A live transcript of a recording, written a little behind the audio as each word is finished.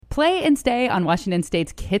Play and stay on Washington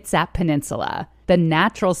State's Kitsap Peninsula, the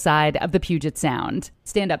natural side of the Puget Sound.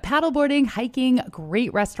 Stand-up paddleboarding, hiking,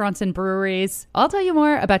 great restaurants and breweries. I'll tell you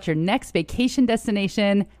more about your next vacation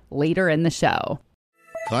destination later in the show.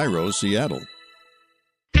 Cairo, Seattle.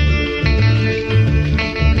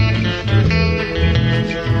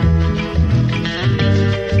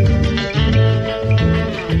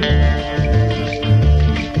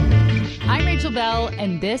 Bell,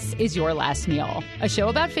 and this is Your Last Meal, a show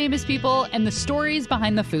about famous people and the stories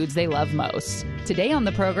behind the foods they love most. Today on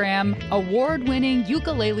the program, award-winning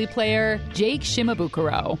ukulele player Jake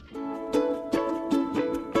Shimabukuro.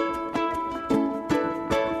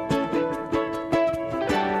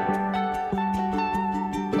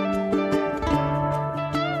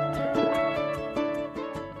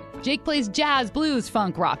 Jake plays jazz, blues,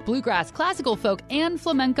 funk, rock, bluegrass, classical, folk, and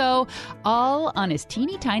flamenco, all on his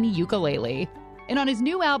teeny tiny ukulele. And on his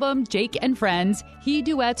new album, Jake and Friends, he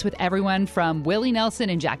duets with everyone from Willie Nelson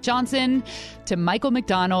and Jack Johnson to Michael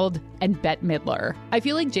McDonald and Bette Midler. I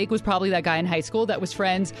feel like Jake was probably that guy in high school that was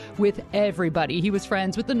friends with everybody. He was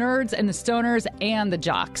friends with the nerds and the stoners and the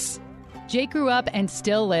jocks. Jake grew up and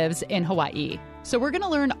still lives in Hawaii. So we're going to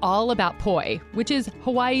learn all about poi, which is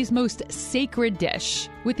Hawaii's most sacred dish,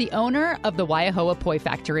 with the owner of the Waiahoa Poi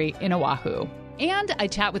Factory in Oahu. And I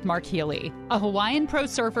chat with Mark Healy, a Hawaiian pro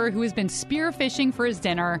surfer who has been spearfishing for his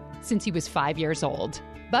dinner since he was 5 years old.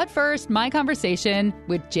 But first, my conversation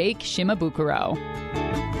with Jake Shimabukuro.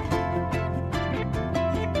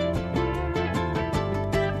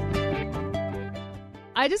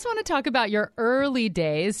 I just want to talk about your early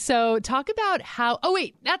days. So talk about how... Oh,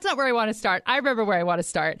 wait, that's not where I want to start. I remember where I want to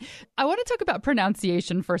start. I want to talk about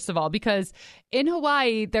pronunciation, first of all, because in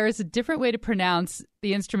Hawaii, there's a different way to pronounce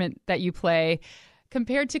the instrument that you play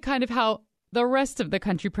compared to kind of how the rest of the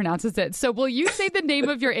country pronounces it. So will you say the name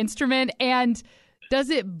of your instrument, and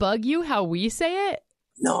does it bug you how we say it?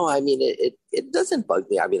 No, I mean, it doesn't bug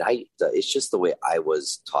me. I mean, it's just the way I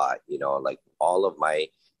was taught, like all of my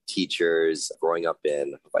teachers growing up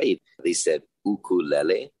in Hawaii, they said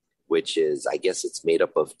ukulele, which is, I guess it's made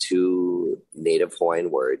up of two native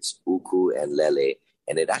Hawaiian words, uku and lele.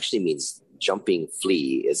 And it actually means jumping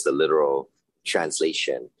flea is the literal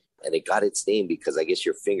translation. And it got its name because I guess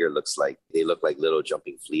your finger look like little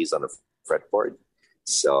jumping fleas on a fretboard.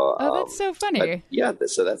 So, that's so funny. Yeah.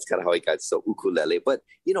 So that's kind of how it got. So ukulele. But,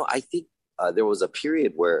 I think there was a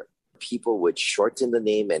period where people would shorten the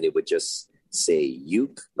name and it would just say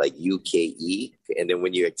uke, like U-K-E. And then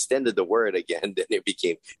when you extended the word again, then it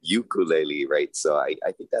became ukulele, right? So I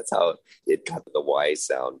think that's how it got the Y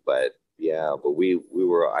sound. But yeah, but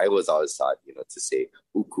I was always taught, to say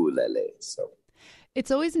ukulele. So it's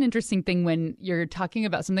always an interesting thing when you're talking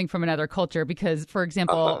about something from another culture because, for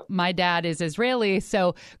example, my dad is Israeli.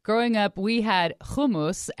 So growing up, we had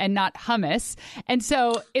hummus and not hummus. And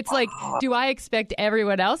so it's like, do I expect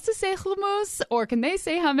everyone else to say hummus or can they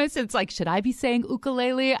say hummus? It's like, should I be saying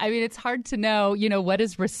ukulele? I mean, it's hard to know, what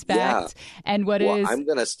is respect and what is... I'm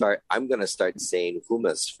going to start saying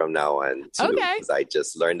hummus from now on too. Okay. Because I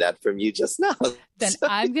just learned that from you just now. Then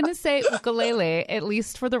I'm going to say ukulele, at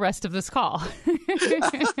least for the rest of this call.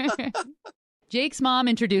 Jake's mom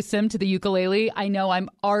introduced him to the ukulele. I know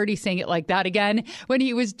I'm already saying it like that again, when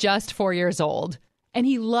he was just 4 years old. And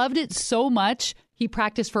he loved it so much, he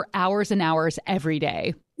practiced for hours and hours every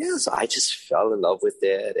day. Yeah, so I just fell in love with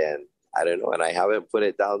it. And I don't know, and I haven't put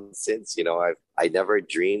it down since. I never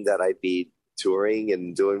dreamed that I'd be touring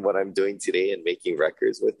and doing what I'm doing today and making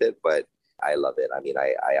records with it. But I love it. I mean,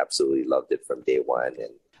 I absolutely loved it from day one.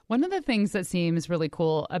 And one of the things that seems really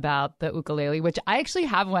cool about the ukulele, which I actually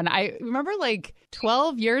have one, I remember like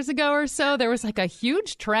 12 years ago or so, there was like a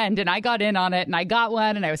huge trend and I got in on it and I got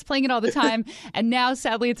one and I was playing it all the time. And now,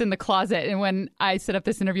 sadly, it's in the closet. And when I set up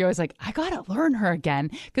this interview, I was like, I got to learn her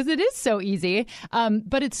again because it is so easy.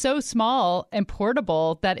 But it's so small and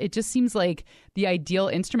portable that it just seems like the ideal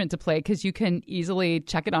instrument to play because you can easily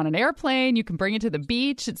check it on an airplane. You can bring it to the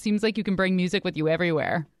beach. It seems like you can bring music with you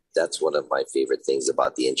everywhere. That's one of my favorite things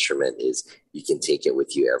about the instrument is you can take it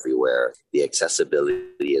with you everywhere. The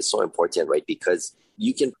accessibility is so important, right? Because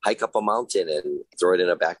you can hike up a mountain and throw it in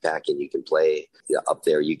a backpack and you can play up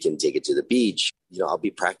there. You can take it to the beach. I'll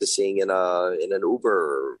be practicing in an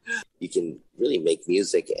Uber. You can really make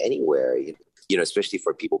music anywhere, especially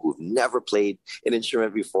for people who've never played an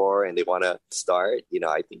instrument before and they want to start.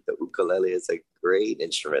 I think the ukulele is a great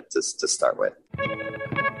instrument to start with.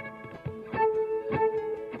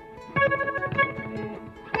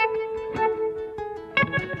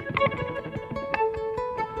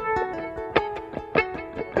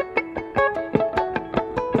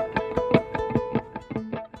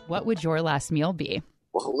 What would your last meal be?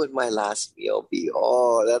 What would my last meal be?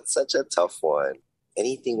 Oh, that's such a tough one.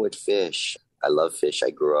 Anything with fish. I love fish.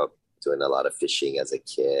 I grew up doing a lot of fishing as a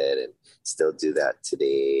kid and still do that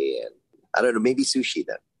today. And I don't know, maybe sushi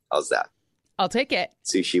then. How's that? I'll take it.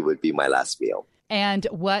 Sushi would be my last meal. And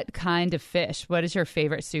what kind of fish? What is your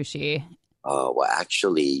favorite sushi? Well,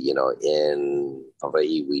 actually, in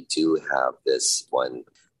Hawaii, we do have this one.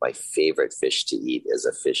 My favorite fish to eat is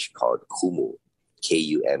a fish called kumu,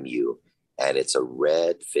 Kumu. And it's a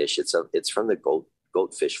red fish. It's from the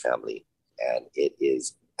goatfish family. And it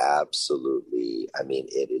is absolutely,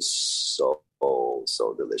 it is so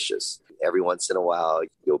delicious. Every once in a while,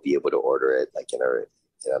 you'll be able to order it like in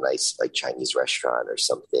a nice like Chinese restaurant or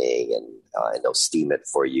something, and they'll steam it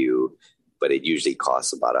for you. But it usually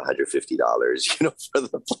costs about $150, for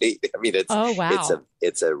the plate. Oh, wow.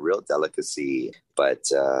 It's a real delicacy. But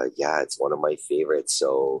it's one of my favorites.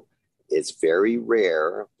 So it's very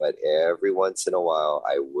rare, but every once in a while,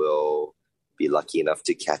 I will be lucky enough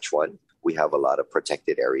to catch one. We have a lot of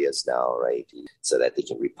protected areas now, right? So that they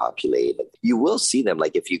can repopulate. You will see them,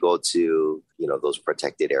 like if you go to, those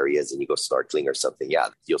protected areas and you go snorkeling or something,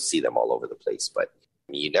 you'll see them all over the place. But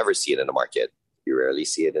you never see it in the market. You rarely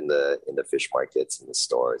see it in the fish markets, in the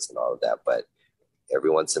stores and all of that. But every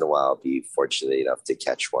once in a while, I'll be fortunate enough to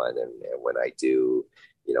catch one. And when I do,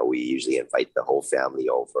 we usually invite the whole family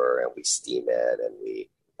over and we steam it and we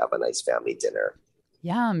have a nice family dinner.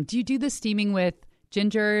 Yum. Do you do the steaming with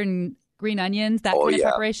ginger and green onions, that kind of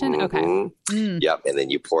preparation? Mm-hmm. Okay. Mm. Yep. And then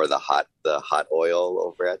you pour the hot oil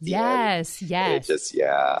over at the end. Yes.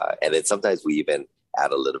 And then sometimes we even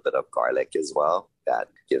add a little bit of garlic as well. That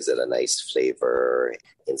gives it a nice flavor.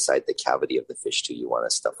 Inside the cavity of the fish too, you want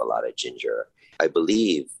to stuff a lot of ginger. I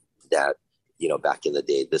believe that, back in the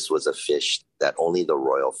day, this was a fish that only the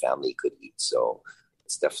royal family could eat. So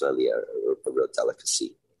it's definitely a real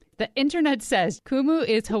delicacy. The internet says kumu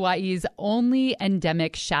is Hawaii's only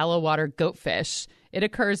endemic shallow water goatfish. It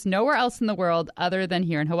occurs nowhere else in the world other than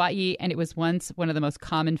here in Hawaii, and it was once one of the most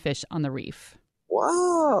common fish on the reef.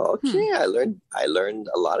 Wow. Okay. I learned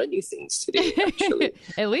a lot of new things today, actually.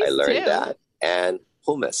 At least I learned two. that. And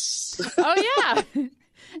hummus. Oh,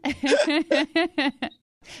 yeah.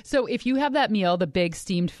 So if you have that meal, the big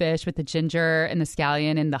steamed fish with the ginger and the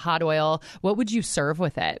scallion and the hot oil, what would you serve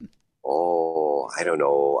with it? Oh, I don't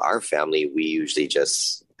know. Our family, we usually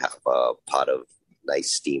just have a pot of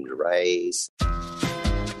nice steamed rice.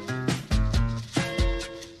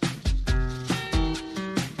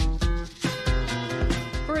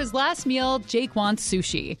 For his last meal, Jake wants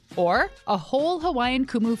sushi, or a whole Hawaiian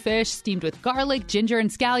kumu fish steamed with garlic, ginger,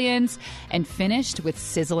 and scallions, and finished with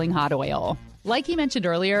sizzling hot oil. Like he mentioned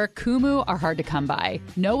earlier, kumu are hard to come by.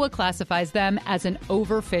 NOAA classifies them as an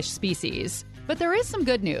overfished species. But there is some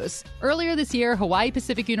good news. Earlier this year, Hawaii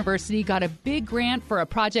Pacific University got a big grant for a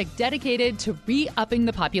project dedicated to re-upping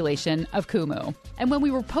the population of kumu. And when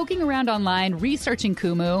we were poking around online researching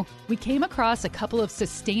kumu, we came across a couple of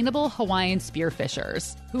sustainable Hawaiian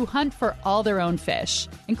spearfishers who hunt for all their own fish,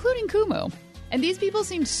 including kumu. And these people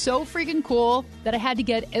seemed so freaking cool that I had to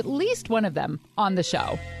get at least one of them on the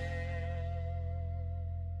show.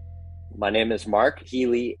 My name is Mark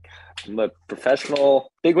Healy. I'm a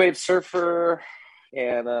professional big wave surfer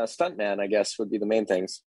and a stuntman, I guess, would be the main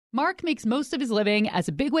things. Mark makes most of his living as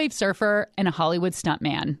a big wave surfer and a Hollywood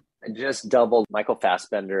stuntman. I just doubled Michael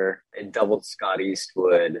Fassbender. I doubled Scott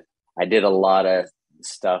Eastwood. I did a lot of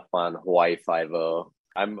stuff on Hawaii Five-0.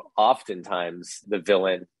 I'm oftentimes the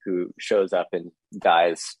villain who shows up and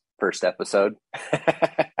dies first episode.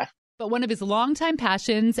 But one of his longtime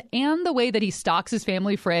passions and the way that he stocks his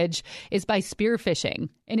family fridge is by spearfishing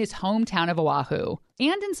in his hometown of Oahu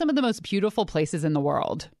and in some of the most beautiful places in the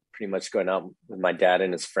world. Pretty much going out with my dad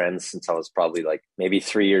and his friends since I was probably like maybe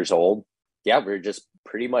 3 years old. Yeah, we were just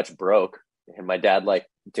pretty much broke. And my dad liked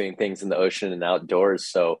doing things in the ocean and outdoors.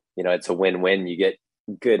 So, it's a win-win. You get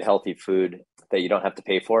good, healthy food that you don't have to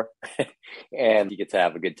pay for and you get to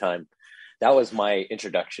have a good time. That was my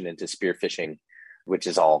introduction into spearfishing, which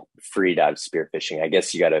is all free dive spearfishing. I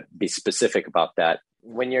guess you got to be specific about that.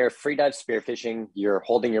 When you're free dive spearfishing, you're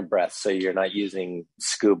holding your breath, so you're not using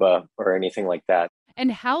scuba or anything like that.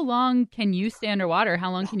 And how long can you stay underwater?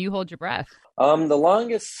 How long can you hold your breath? The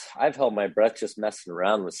longest I've held my breath just messing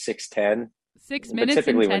around was 6'10". 6 minutes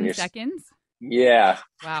and 10 seconds? Yeah.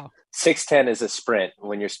 Wow. 6'10" is a sprint.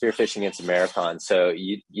 When you're spearfishing, it's a marathon. So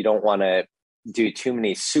you don't want to do too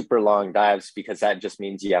many super long dives because that just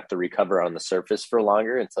means you have to recover on the surface for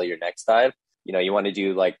longer until your next dive. You want to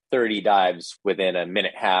do like 30 dives within a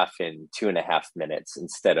minute, half and 2.5 minutes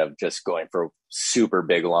instead of just going for super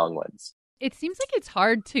big long ones. It seems like it's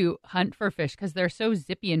hard to hunt for fish because they're so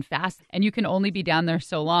zippy and fast, and you can only be down there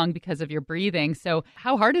so long because of your breathing. So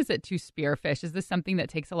how hard is it to spear fish? Is this something that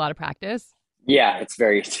takes a lot of practice? Yeah, it's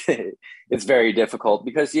very it's very difficult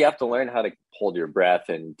because you have to learn how to hold your breath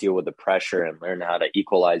and deal with the pressure and learn how to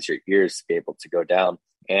equalize your ears to be able to go down.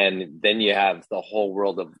 And then you have the whole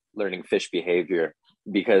world of learning fish behavior,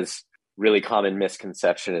 because really common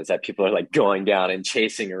misconception is that people are like going down and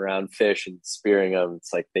chasing around fish and spearing them.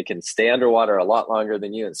 It's like they can stay underwater a lot longer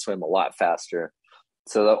than you and swim a lot faster.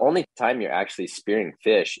 So the only time you're actually spearing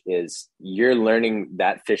fish is you're learning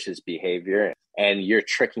that fish's behavior and you're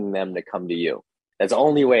tricking them to come to you. That's the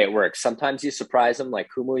only way it works. Sometimes you surprise them, like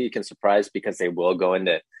kumu, you can surprise because they will go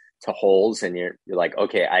into holes and you're like,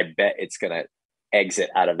 okay, I bet it's going to exit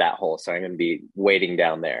out of that hole. So I'm going to be waiting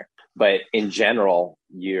down there. But in general,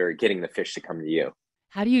 you're getting the fish to come to you.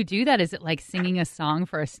 How do you do that? Is it like singing a song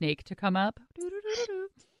for a snake to come up?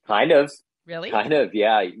 Kind of. Really? Kind of,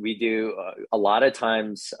 yeah. We do a lot of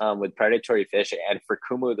times with predatory fish, and for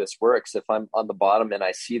kumu, this works. If I'm on the bottom and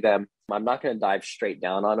I see them, I'm not going to dive straight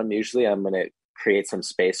down on them. Usually I'm going to create some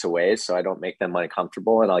space away so I don't make them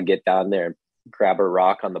uncomfortable, and I'll get down there and grab a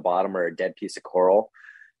rock on the bottom or a dead piece of coral,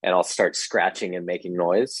 and I'll start scratching and making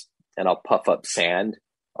noise, and I'll puff up sand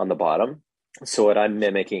on the bottom. So what I'm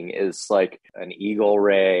mimicking is like an eagle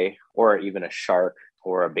ray or even a shark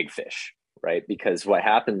or a big fish. Right? Because what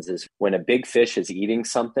happens is when a big fish is eating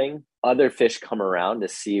something, other fish come around to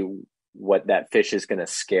see what that fish is going to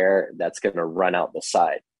scare that's going to run out the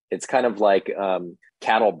side. It's kind of like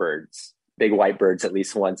cattle birds, big white birds, at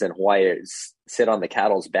least ones in Hawaii, sit on the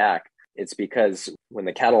cattle's back. It's because when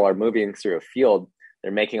the cattle are moving through a field,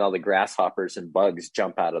 they're making all the grasshoppers and bugs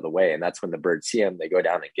jump out of the way. And that's when the birds see them, they go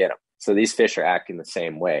down and get them. So these fish are acting the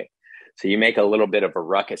same way. So you make a little bit of a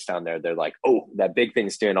ruckus down there. They're like, oh, that big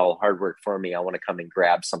thing's doing all the hard work for me. I want to come and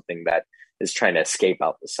grab something that is trying to escape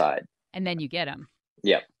out the side. And then you get them.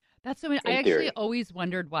 Yeah. That's so. I actually always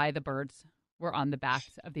wondered why the birds were on the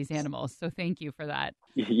backs of these animals. So thank you for that.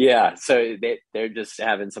 Yeah. So they're just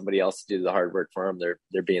having somebody else do the hard work for them.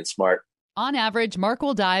 They're being smart. On average, Mark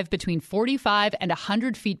will dive between 45 and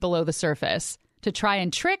 100 feet below the surface to try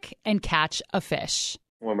and trick and catch a fish.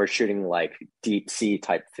 When we're shooting like deep sea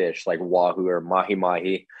type fish, like wahoo or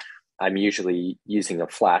mahi-mahi, I'm usually using a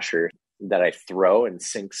flasher that I throw and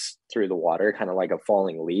sinks through the water, kind of like a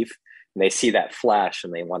falling leaf. And they see that flash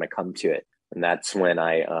and they want to come to it. And that's when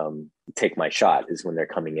I take my shot, is when they're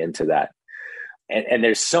coming into that. And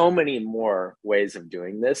there's so many more ways of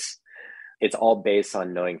doing this. It's all based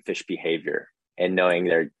on knowing fish behavior and knowing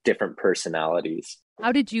their different personalities.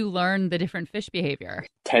 How did you learn the different fish behavior?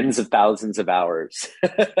 Tens of thousands of hours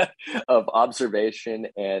of observation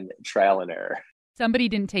and trial and error. Somebody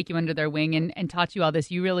didn't take you under their wing and taught you all this.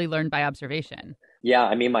 You really learned by observation. Yeah,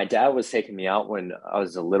 I mean, my dad was taking me out when I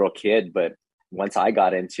was a little kid, but once I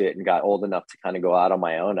got into it and got old enough to kind of go out on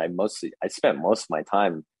my own, I spent most of my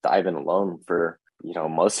time diving alone for,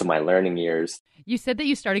 most of my learning years. You said that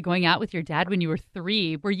you started going out with your dad when you were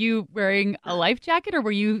 3. Were you wearing a life jacket or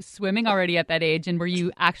were you swimming already at that age, and were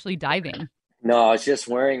you actually diving? No, I was just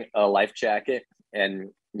wearing a life jacket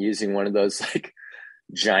and using one of those like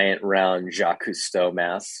giant round Jacques Cousteau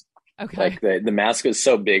masks. Okay. Like the mask was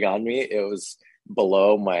so big on me, it was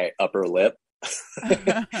below my upper lip.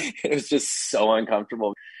 It was just so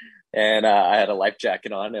uncomfortable. And I had a life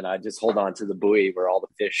jacket on, and I just hold on to the buoy where all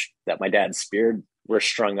the fish that my dad speared were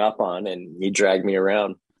strung up on, and he dragged me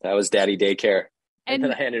around. That was daddy daycare. And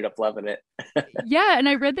then I ended up loving it. Yeah. And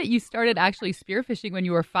I read that you started actually spearfishing when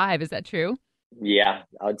you were 5. Is that true? Yeah,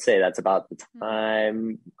 I would say that's about the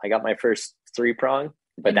time I got my first 3-prong,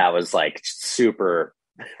 but that was like super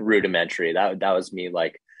rudimentary. That was me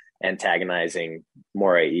like antagonizing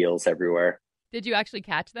moray eels everywhere. Did you actually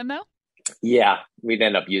catch them though? Yeah, we'd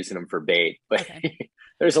end up using them for bait, but okay.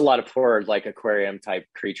 There's a lot of poor like aquarium type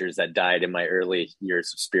creatures that died in my early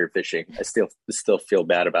years of spearfishing. I still feel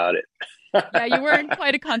bad about it. Yeah, you weren't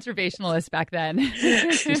quite a conservationalist back then.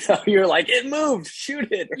 So you're like, it moved, shoot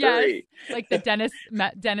it, hurry. Yes, like the Dennis,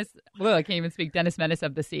 I can't even speak, Dennis Menace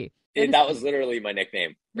of the Sea. That was literally my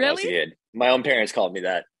nickname. Really? I was a kid. My own parents called me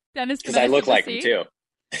that. Dennis, because I look like him too.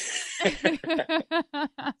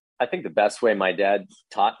 I think the best way my dad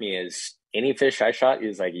taught me is any fish I shot, he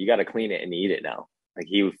was like, you got to clean it and eat it now. Like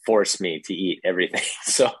he would force me to eat everything.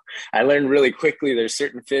 So I learned really quickly there's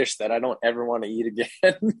certain fish that I don't ever want to eat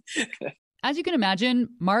again. As you can imagine,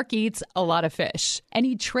 Mark eats a lot of fish, and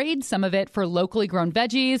he trades some of it for locally grown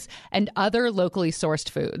veggies and other locally sourced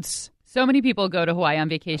foods. So many people go to Hawaii on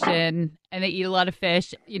vacation and they eat a lot of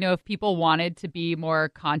fish. You know, if people wanted to be more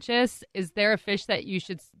conscious, is there a fish that you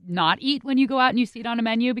should not eat when you go out and you see it on a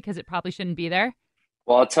menu because it probably shouldn't be there?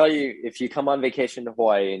 Well, I'll tell you, if you come on vacation to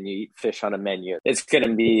Hawaii and you eat fish on a menu, it's going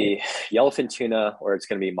to be yellowfin tuna or it's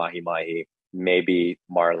going to be mahi-mahi, maybe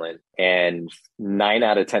marlin. And 9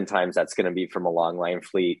 out of 10 times that's going to be from a longline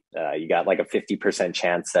fleet. You got like a 50%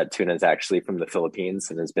 chance that tuna is actually from the Philippines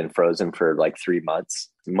and has been frozen for like 3 months.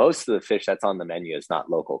 Most of the fish that's on the menu is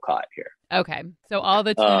not local caught here. Okay. So all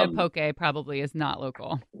the tuna poke probably is not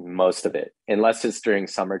local. Most of it, unless it's during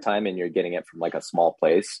summertime and you're getting it from like a small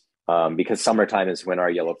place, because summertime is when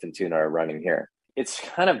our yellowfin tuna are running here. It's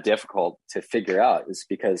kind of difficult to figure out is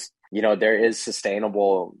because, you know, there is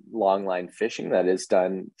sustainable longline fishing that is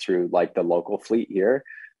done through like the local fleet here.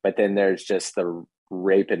 But then there's just the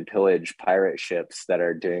rape and pillage pirate ships that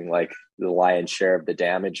are doing like the lion's share of the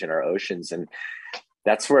damage in our oceans. And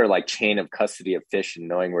that's where like chain of custody of fish and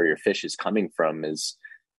knowing where your fish is coming from is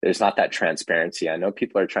there's not that transparency. I know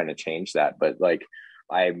people are trying to change that, but like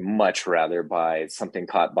I much rather buy something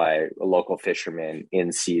caught by a local fisherman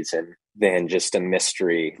in season than just a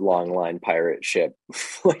mystery longline pirate ship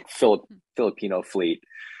like Filipino fleet.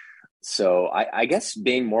 So I guess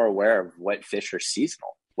being more aware of what fish are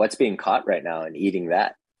seasonal, what's being caught right now and eating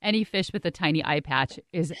that. Any fish with a tiny eye patch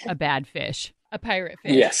is a bad fish, a pirate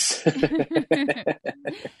fish. Yes.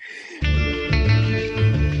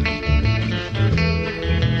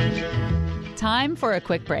 Time for a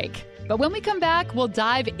quick break. But when we come back, we'll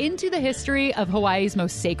dive into the history of Hawaii's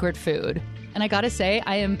most sacred food. And I gotta say,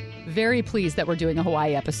 I am very pleased that we're doing a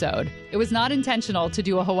Hawaii episode. It was not intentional to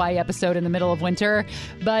do a Hawaii episode in the middle of winter,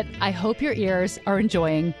 but I hope your ears are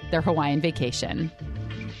enjoying their Hawaiian vacation.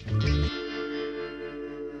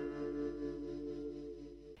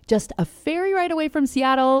 Just a ferry ride away from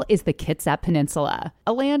Seattle is the Kitsap Peninsula,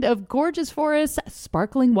 a land of gorgeous forests,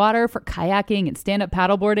 sparkling water for kayaking and stand-up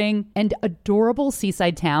paddleboarding, and adorable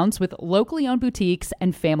seaside towns with locally owned boutiques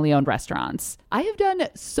and family-owned restaurants. I have done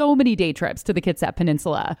so many day trips to the Kitsap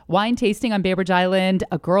Peninsula, wine tasting on Bainbridge Island,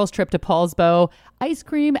 a girls' trip to Paulsbo, ice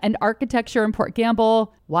cream and architecture in Port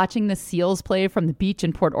Gamble, watching the seals play from the beach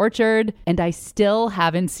in Port Orchard, and I still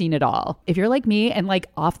haven't seen it all. If you're like me and like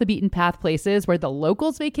off the beaten path places where the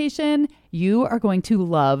locals vacation, you are going to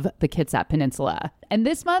love the Kitsap Peninsula. And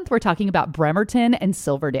this month, we're talking about Bremerton and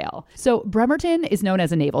Silverdale. So Bremerton is known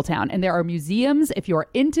as a naval town, and there are museums if you're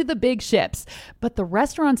into the big ships. But the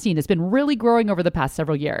restaurant scene has been really growing over the past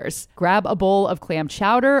several years. Grab a bowl of clam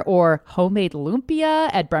chowder or homemade lumpia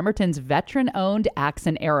at Bremerton's veteran-owned Axe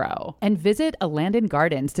and Arrow. And visit a Landon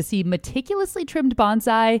Gardens to see meticulously trimmed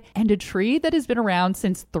bonsai and a tree that has been around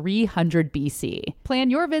since 300 BC. Plan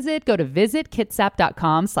your visit. Go to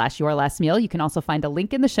visitkitsap.com/yourlastmeal. You can also find a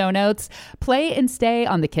link in the show notes. Play and stay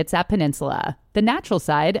on the Kitsap Peninsula, the natural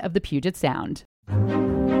side of the Puget Sound.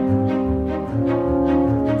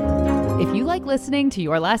 If you like listening to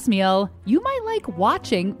Your Last Meal, you might like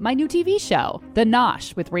watching my new TV show, The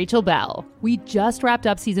Nosh with Rachel Bell. We just wrapped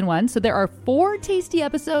up season 1, so there are 4 tasty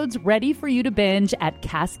episodes ready for you to binge at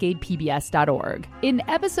CascadePBS.org. In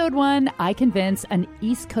episode 1, I convince an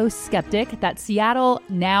East Coast skeptic that Seattle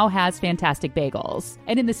now has fantastic bagels.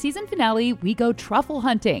 And in the season finale, we go truffle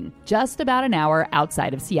hunting, just about an hour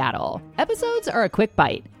outside of Seattle. Episodes are a quick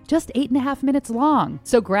bite, just 8.5 minutes long.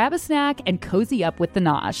 So grab a snack and cozy up with The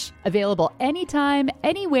Nosh. Available anytime,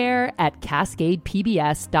 anywhere at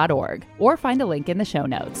CascadePBS.org, or find a link in the show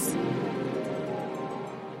notes.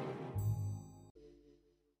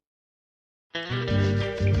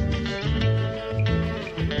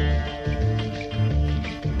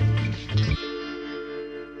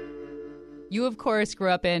 You, of course, grew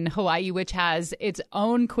up in Hawaii, which has its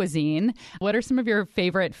own cuisine. What are some of your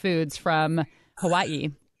favorite foods from Hawaii?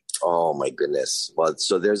 Oh, my goodness. Well,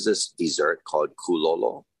 so there's this dessert called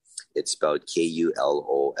kulolo. It's spelled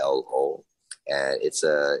Kulolo. And it's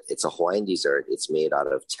a Hawaiian dessert. It's made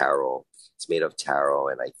out of taro. It's made of taro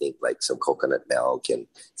and I think like some coconut milk and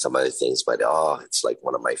some other things. But it's like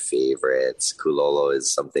one of my favorites. Kulolo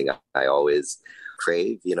is something I always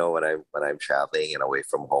crave, you know, when I'm traveling and away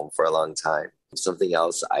from home for a long time. Something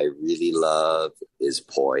else I really love is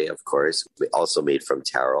poi, of course, also made from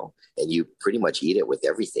taro. And you pretty much eat it with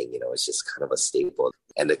everything, you know, it's just kind of a staple.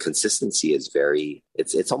 And the consistency is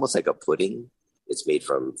it's almost like a pudding. It's made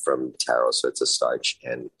from taro, so it's a starch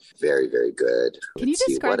and very, very good. Can you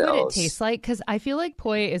describe what it tastes like? Because I feel like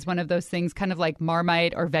poi is one of those things, kind of like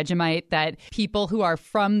Marmite or Vegemite, that people who are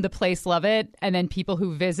from the place love it, and then people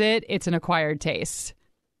who visit, it's an acquired taste.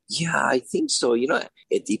 Yeah, I think so. You know,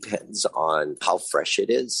 it depends on how fresh it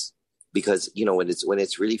is, because you know when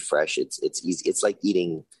it's really fresh, it's easy. It's like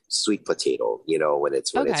eating sweet potato, when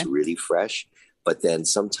it's really fresh. But then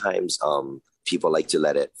sometimes people like to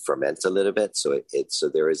let it ferment a little bit, so so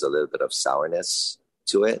there is a little bit of sourness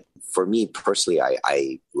to it. For me personally,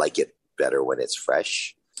 I like it better when it's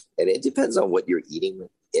fresh, and it depends on what you're eating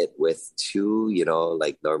it with too.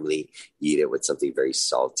 Like normally you eat it with something very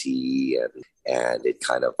salty, and it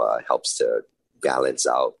kind of helps to balance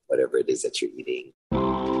out whatever it is that you're eating.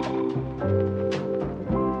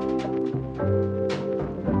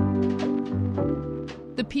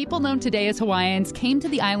 The people known today as Hawaiians came to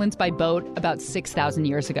the islands by boat about 6,000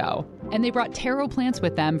 years ago, and they brought taro plants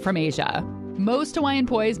with them from Asia. Most Hawaiian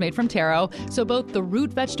poi is made from taro, so both the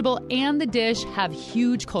root vegetable and the dish have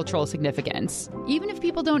huge cultural significance, even if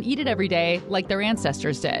people don't eat it every day like their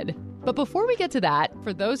ancestors did. But before we get to that,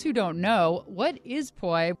 for those who don't know, what is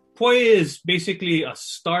poi? Poi is basically a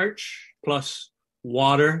starch plus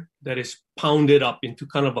water that is pounded up into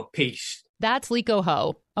kind of a paste. That's Liko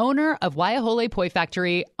Ho, owner of Waiahole Poi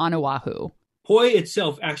Factory on Oahu. Poi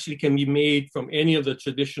itself actually can be made from any of the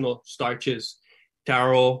traditional starches.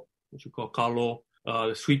 Taro, which we call kalo,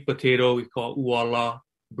 the sweet potato, we call uala,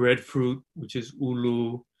 breadfruit, which is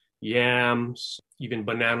ulu, yams, even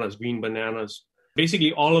bananas, green bananas.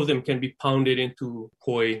 Basically, all of them can be pounded into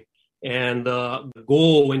poi. And the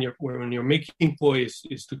goal when you're making poi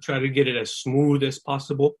is to try to get it as smooth as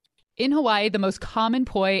possible. In Hawaii, the most common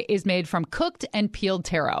poi is made from cooked and peeled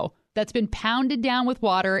taro that's been pounded down with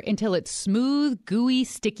water until it's smooth, gooey,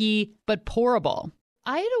 sticky, but pourable.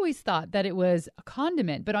 I had always thought that it was a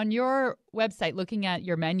condiment, but on your website, looking at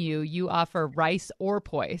your menu, you offer rice or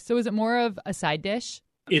poi. So is it more of a side dish?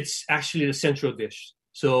 It's actually the central dish.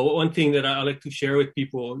 So one thing that I like to share with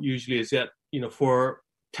people usually is that, for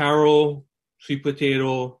taro, sweet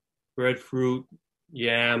potato, breadfruit,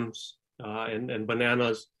 yams, and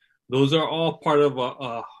bananas, those are all part of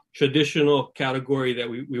a traditional category that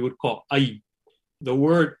we would call ai. The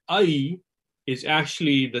word ai is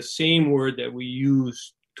actually the same word that we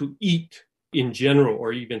use to eat in general,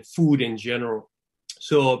 or even food in general.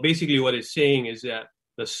 So basically what it's saying is that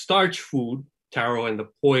the starch food, taro and the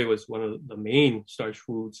poi was one of the main starch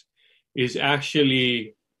foods, is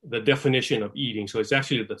actually the definition of eating. So it's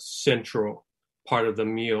actually the central part of the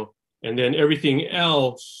meal. And then everything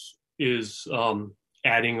else is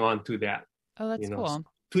adding on to that. Oh, that's cool.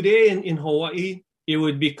 Today in Hawaii, it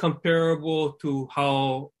would be comparable to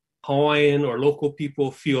how Hawaiian or local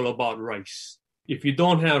people feel about rice. If you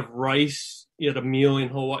don't have rice at a meal in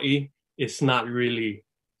Hawaii, it's not really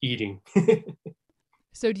eating.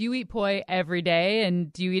 So do you eat poi every day,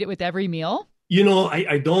 and do you eat it with every meal?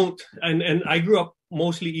 I don't. And I grew up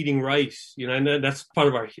mostly eating rice, and that's part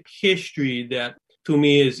of our history that to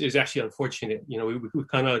me is actually unfortunate. We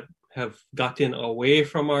kind of have gotten away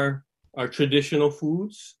from our traditional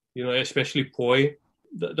foods, especially poi.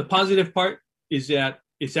 The positive part is that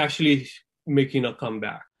it's actually making a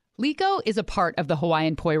comeback. Liko is a part of the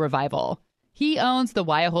Hawaiian poi revival. He owns the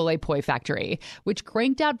Waiahole Poi Factory, which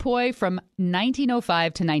cranked out poi from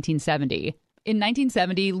 1905 to 1970. In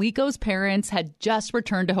 1970, Liko's parents had just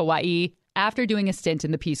returned to Hawaii after doing a stint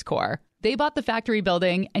in the Peace Corps. They bought the factory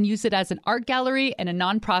building and used it as an art gallery and a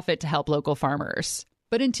nonprofit to help local farmers.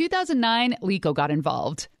 But in 2009, Liko got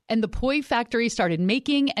involved, and the poi factory started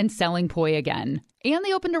making and selling poi again. And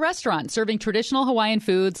they opened a restaurant serving traditional Hawaiian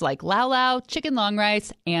foods like laulau, chicken long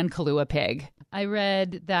rice, and kalua pig. I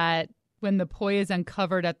read that when the poi is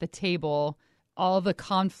uncovered at the table, all the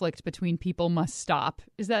conflict between people must stop.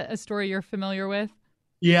 Is that a story you're familiar with?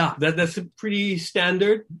 Yeah, that's a pretty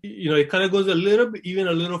standard. It kind of goes a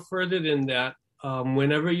little further than that.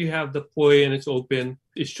 Whenever you have the poi and it's open,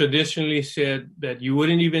 it's traditionally said that you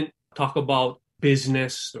wouldn't even talk about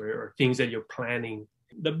business or things that you're planning.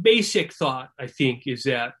 The basic thought, I think, is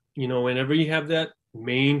that, whenever you have that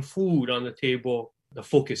main food on the table, the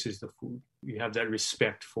focus is the food. You have that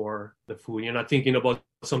respect for the food. You're not thinking about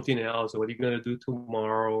something else or what are you going to do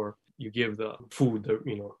tomorrow, or you give the food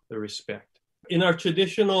the respect. In our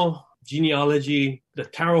traditional genealogy, the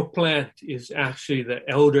taro plant is actually the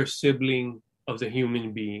elder sibling of the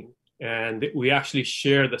human being. And we actually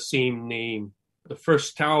share the same name. The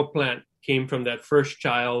first taro plant came from that first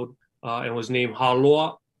child and was named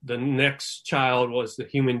Haloa. The next child was the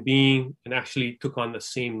human being and actually took on the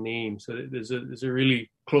same name. So there's a really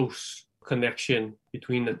close connection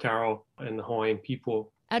between the taro and the Hawaiian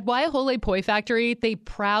people. At Waiahole Poi Factory, they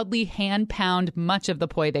proudly hand pound much of the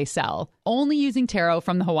poi they sell, only using taro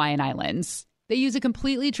from the Hawaiian Islands. They use a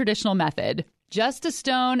completely traditional method, just a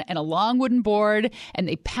stone and a long wooden board, and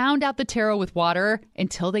they pound out the taro with water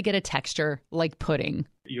until they get a texture like pudding.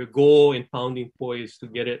 Your goal in pounding poi is to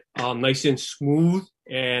get it nice and smooth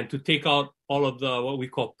and to take out all of the what we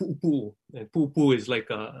call poo-poo. And poo-poo is like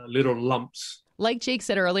little lumps. Like Jake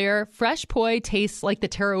said earlier, fresh poi tastes like the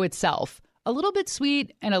taro itself. A little bit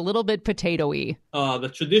sweet and a little bit potato-y.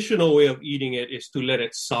 The traditional way of eating it is to let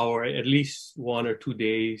it sour at least 1 or 2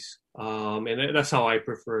 days. And that's how I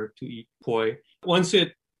prefer to eat poi. Once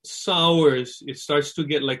it sours, it starts to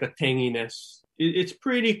get like a tanginess. It's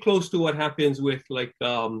pretty close to what happens with like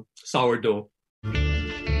sourdough.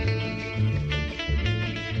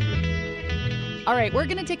 All right, we're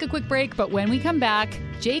going to take a quick break, but when we come back,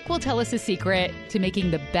 Jake will tell us a secret to making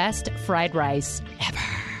the best fried rice ever.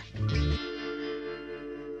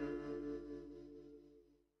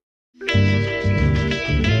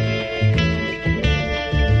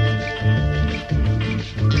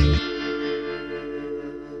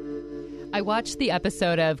 I watched the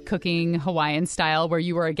episode of Cooking Hawaiian Style where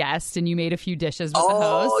you were a guest and you made a few dishes with the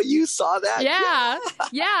host. Oh, you saw that?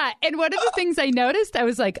 Yeah. And one of the things I noticed, I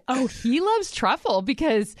was like, oh, he loves truffle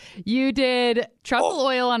because you did truffle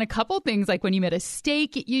oil on a couple things. Like when you made a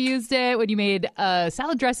steak, you used it. When you made a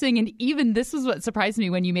salad dressing. And even this was what surprised me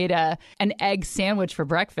when you made an egg sandwich for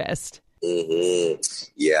breakfast. Mm-hmm.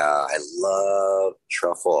 Yeah, I love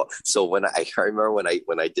truffle. So I remember when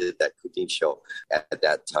I did that cooking show at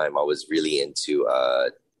that time, I was really into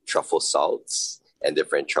truffle salts and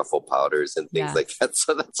different truffle powders and things like that.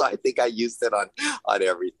 So that's why I think I used it on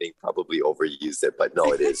everything. Probably overused it, but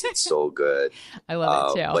no, it's so good. I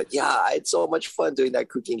love it too. But yeah, I had so much fun doing that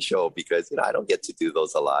cooking show because I don't get to do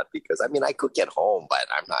those a lot because I cook at home, but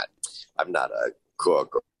I'm not a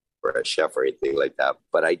cook or a chef or anything like that.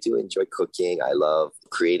 But I do enjoy cooking. I love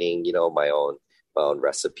creating, my own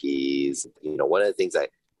recipes. One of the things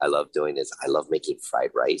I love doing is I love making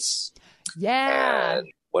fried rice. Yeah. And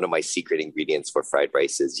one of my secret ingredients for fried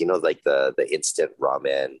rice is, like the instant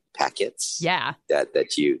ramen packets. Yeah.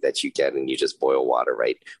 That you get and you just boil water,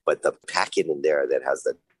 right? But the packet in there that has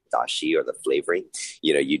the dashi or the flavoring,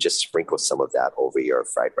 you just sprinkle some of that over your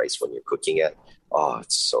fried rice when you're cooking it. Oh,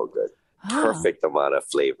 it's so good. Perfect amount of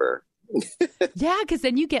flavor. Yeah, because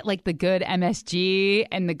then you get like the good MSG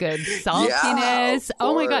and the good saltiness. Yeah,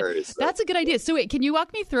 oh my God, that's a good idea. So wait, can you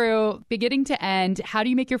walk me through beginning to end? How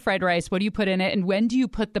do you make your fried rice? What do you put in it? And when do you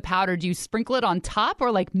put the powder? Do you sprinkle it on top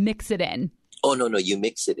or like mix it in? Oh, no, you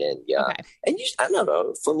mix it in. Yeah. Okay. And I don't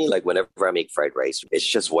know. For me, like whenever I make fried rice, it's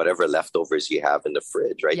just whatever leftovers you have in the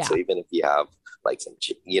fridge, right? Yeah. So even if you have like some,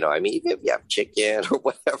 even if you have chicken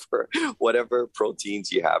or whatever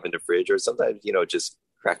proteins you have in the fridge, or sometimes, just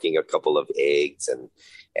cracking a couple of eggs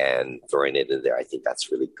and throwing it in there. I think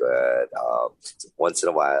that's really good. Once in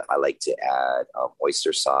a while, I like to add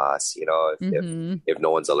oyster sauce, if no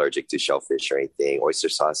one's allergic to shellfish or anything. Oyster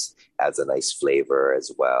sauce adds a nice flavor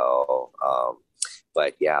as well.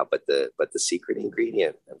 But the secret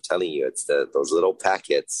ingredient, I'm telling you, it's those little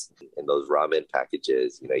packets in those ramen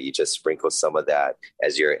packages. You just sprinkle some of that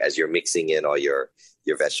as you're mixing in all your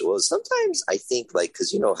vegetables. Sometimes I think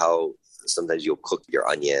because how sometimes you'll cook your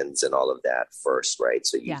onions and all of that first, right?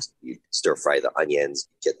 So you stir fry the onions,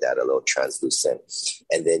 get that a little translucent,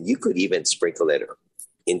 and then you could even sprinkle it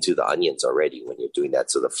into the onions already when you're doing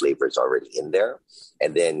that, so the flavor's already in there,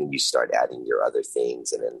 and then you start adding your other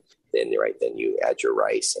things, and then you add your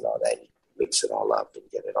rice and all that. Mix it all up and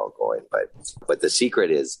get it all going. But the secret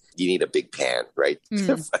is you need a big pan, right?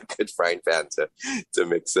 A good frying pan to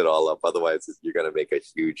mix it all up. Otherwise, you're going to make a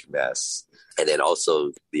huge mess. And then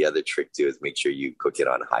also the other trick too is make sure you cook it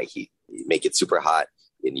on high heat. You make it super hot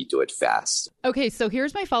and you do it fast. Okay, so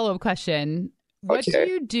here's my follow-up question. What do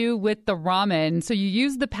you do with the ramen? So you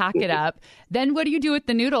use the packet up. Then what do you do with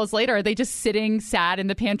the noodles later? Are they just sitting sad in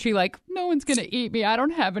the pantry like, no one's going to eat me. I don't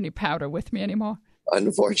have any powder with me anymore.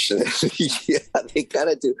 Unfortunately, yeah, they kind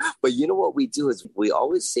of do. But you know what we do is we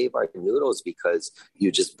always save our noodles because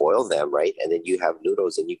you just boil them, right? And then you have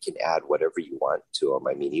noodles and you can add whatever you want to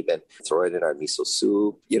them. Even throw it in our miso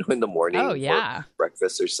soup, in the morning for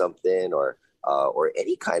breakfast or something, or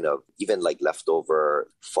any kind of, even like leftover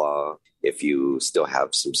pho, if you still have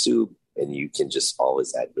some soup, and you can just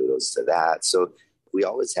always add noodles to that. So we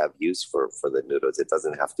always have use for the noodles. It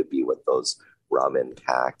doesn't have to be with those ramen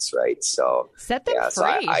packs, right? So set them free. So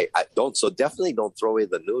I don't. So definitely don't throw away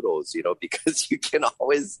the noodles, because you can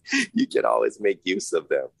always make use of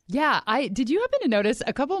them. Yeah, did you happen to notice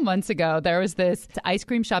a couple of months ago there was this ice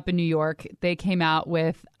cream shop in New York? They came out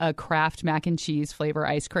with a Kraft mac and cheese flavor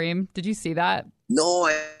ice cream. Did you see that? No,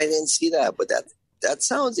 I didn't see that, but That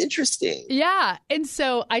sounds interesting. Yeah. And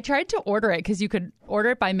so I tried to order it because you could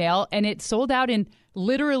order it by mail, and it sold out in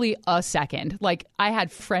literally a second. Like, I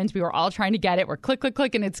had friends, we were all trying to get it. We're click, click,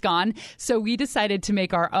 click, and it's gone. So we decided to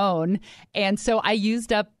make our own. And so I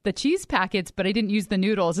used up the cheese packets, but I didn't use the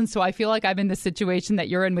noodles. And so I feel like I'm in the situation that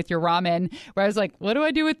you're in with your ramen, where I was like, what do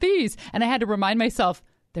I do with these? And I had to remind myself,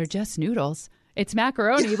 they're just noodles. It's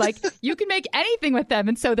macaroni. Like, you can make anything with them.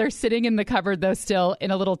 And so they're sitting in the cupboard, though, still in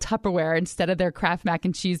a little Tupperware instead of their Kraft mac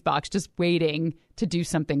and cheese box, just waiting to do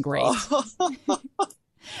something great.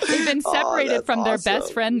 They've been separated from their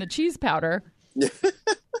best friend, the cheese powder.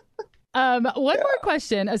 One more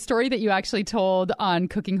question, a story that you actually told on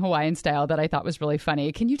Cooking Hawaiian Style that I thought was really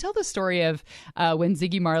funny. Can you tell the story of when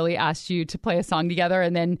Ziggy Marley asked you to play a song together,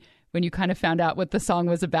 and then when you kind of found out what the song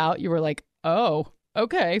was about, you were like, oh,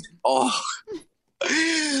 okay.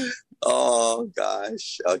 Oh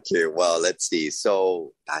gosh. Okay. Well, let's see.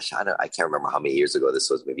 So, gosh, I can't remember how many years ago this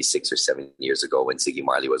was. Maybe 6 or 7 years ago, when Ziggy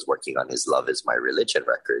Marley was working on his "Love Is My Religion"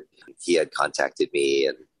 record. He had contacted me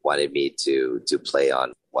and wanted me to play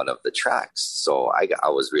on one of the tracks. So I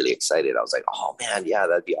was really excited. I was like, oh man, yeah,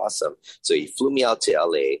 that'd be awesome. So he flew me out to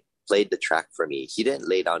LA, played the track for me. He didn't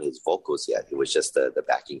lay down his vocals yet. It was just the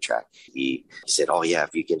backing track. He said, oh yeah,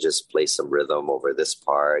 if you can just play some rhythm over this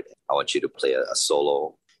part, I want you to play a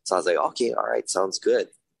solo. So I was like, okay, all right, sounds good.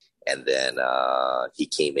 And then he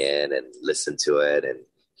came in and listened to it, and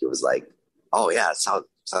he was like, oh yeah,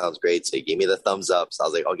 sounds great. So he gave me the thumbs up. So I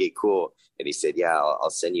was like, okay, cool. And he said, yeah, I'll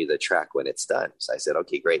send you the track when it's done. So I said,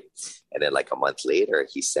 okay, great. And then like a month later,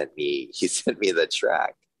 he sent me the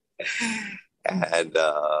track. And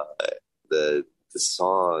the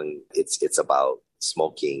song, it's about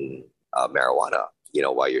smoking marijuana,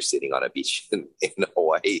 while you're sitting on a beach in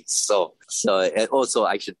Hawaii. So and also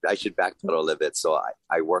I should backpedal a little bit. So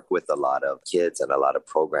I work with a lot of kids and a lot of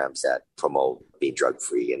programs that promote being drug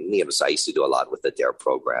free. And, so I used to do a lot with the DARE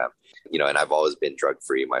program, and I've always been drug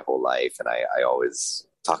free my whole life. And I always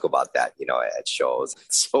talk about that, at shows.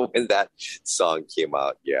 So when that song came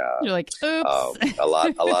out, yeah, you're like, oops. A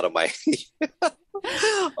lot of my,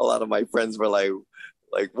 a lot of my friends were like,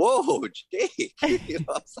 whoa, Jake. I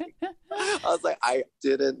was like, I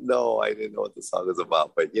didn't know what the song was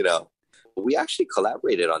about, but we actually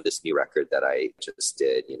collaborated on this new record that I just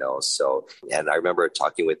did, so, and I remember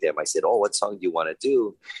talking with him. I said, oh, what song do you want to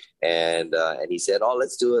do? And he said, oh,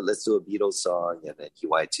 let's do a Beatles song. And then he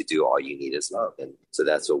wanted to do All You Need Is Love. And so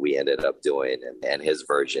that's what we ended up doing. And his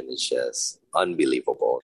version is just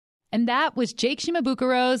unbelievable. And that was Jake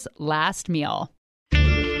Shimabukuro's last meal.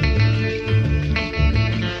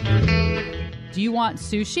 Do you want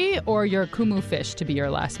sushi or your kumu fish to be your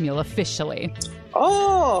last meal officially?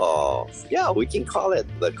 Oh, yeah, we can call it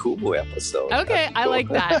the kumu episode. Okay, I like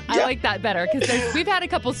that. Yeah. I like that better because we've had a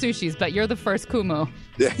couple sushis, but you're the first kumu.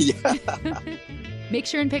 Yeah. Make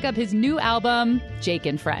sure and pick up his new album, Jake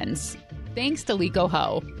and Friends. Thanks to Liko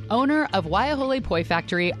Ho, owner of Waiahole Poi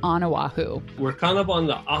Factory on Oahu. We're kind of on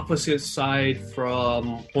the opposite side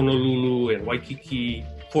from Honolulu and Waikiki.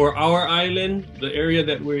 For our island, the area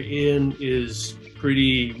that we're in is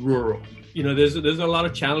pretty rural. There's a lot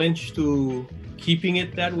of challenge to keeping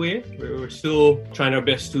it that way. We're still trying our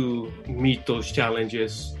best to meet those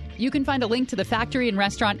challenges. You can find a link to the factory and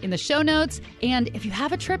restaurant in the show notes. And if you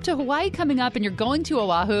have a trip to Hawaii coming up and you're going to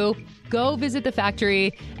Oahu, go visit the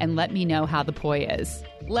factory and let me know how the poi is.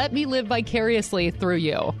 Let me live vicariously through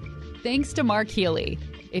you. Thanks to Mark Healy.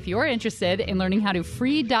 If you're interested in learning how to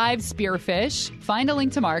free dive spearfish, find a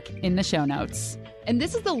link to Mark in the show notes. And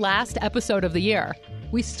this is the last episode of the year.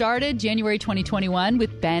 We started January 2021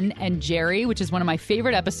 with Ben and Jerry, which is one of my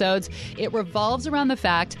favorite episodes. It revolves around the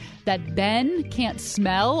fact that Ben can't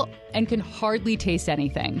smell and can hardly taste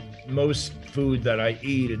anything. Most food that I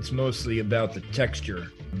eat, it's mostly about the texture.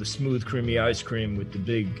 The smooth, creamy ice cream with the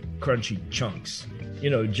big, crunchy chunks.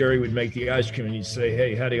 Jerry would make the ice cream and he'd say,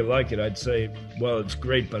 hey, how do you like it? I'd say, well, it's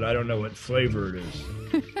great, but I don't know what flavor it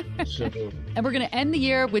is. And we're going to end the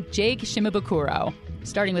year with Jake Shimabukuro.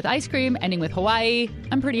 Starting with ice cream, ending with Hawaii.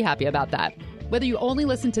 I'm pretty happy about that. Whether you only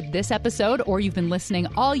listen to this episode or you've been listening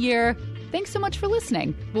all year, thanks so much for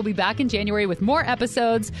listening. We'll be back in January with more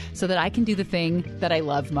episodes so that I can do the thing that I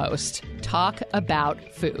love most, talk about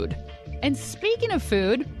food. And speaking of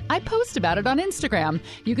food, I post about it on Instagram.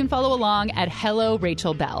 You can follow along at Hello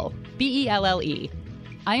Rachel Belle, Belle.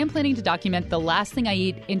 I am planning to document the last thing I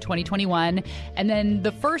eat in 2021 and then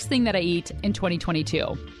the first thing that I eat in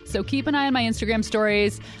 2022. So keep an eye on my Instagram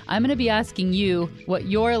stories. I'm going to be asking you what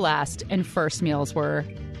your last and first meals were.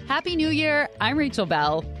 Happy New Year. I'm Rachel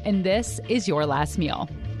Belle, and this is Your Last Meal.